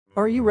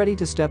Are you ready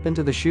to step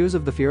into the shoes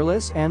of the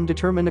fearless and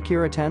determined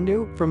Akira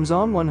Tendou? From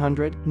Zone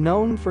 100,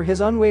 known for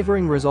his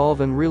unwavering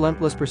resolve and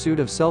relentless pursuit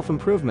of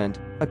self-improvement,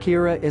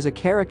 Akira is a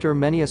character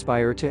many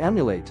aspire to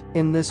emulate.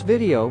 In this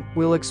video,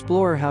 we'll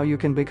explore how you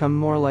can become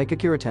more like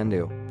Akira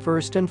Tendou.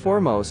 First and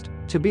foremost,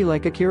 to be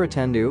like Akira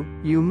Tendou,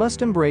 you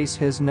must embrace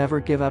his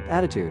never-give-up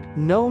attitude.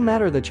 No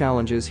matter the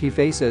challenges he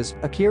faces,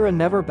 Akira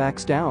never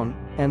backs down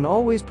and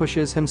always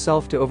pushes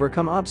himself to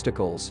overcome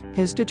obstacles.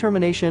 His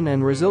determination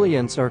and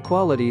resilience are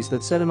qualities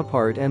that set him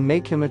apart and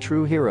make him a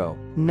true hero.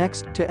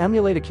 Next, to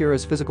emulate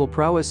Akira's physical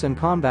prowess and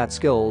combat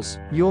skills,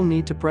 you'll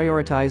need to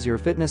prioritize your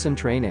fitness and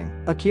training.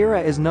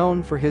 Akira is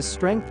known for his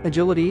strength,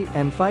 agility,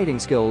 and fighting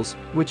skills,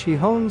 which he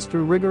hones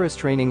through rigorous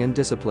training and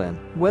discipline.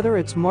 Whether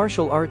it's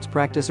martial arts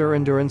practice or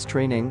endurance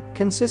training,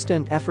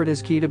 consistent effort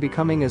is key to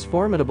becoming as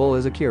formidable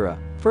as Akira.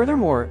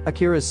 Furthermore,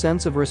 Akira's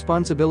sense of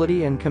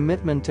responsibility and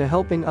commitment to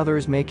helping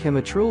others make him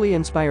a truly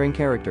inspiring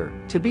character.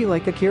 To be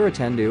like Akira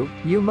Tendou,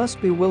 you must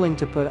be willing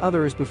to put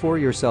others before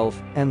yourself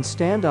and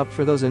stand up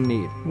for those in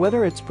need.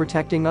 Whether it's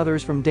protecting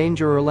others from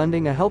danger or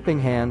lending a helping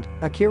hand,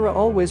 Akira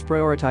always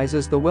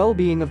prioritizes the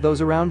well-being of those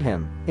around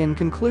him. In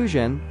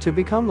conclusion, to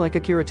become like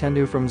Akira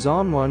Tendou from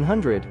Zone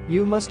 100,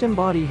 you must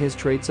embody his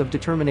traits of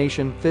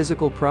determination,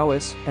 physical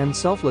prowess, and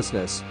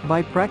selflessness.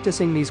 By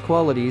practicing these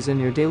qualities in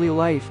your daily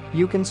life,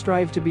 you can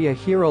strive to be a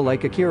hero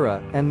like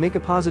Akira and make a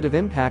positive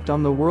impact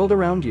on the world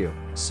around you.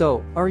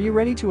 So, are you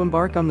ready to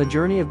embark on the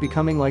journey of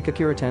becoming like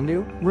Akira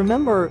Tendou?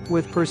 Remember,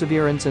 with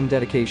perseverance and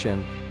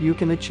dedication, you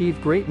can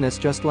achieve greatness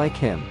just like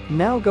him.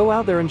 Now go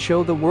out there and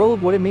show the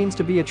world what it means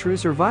to be a true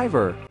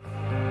survivor.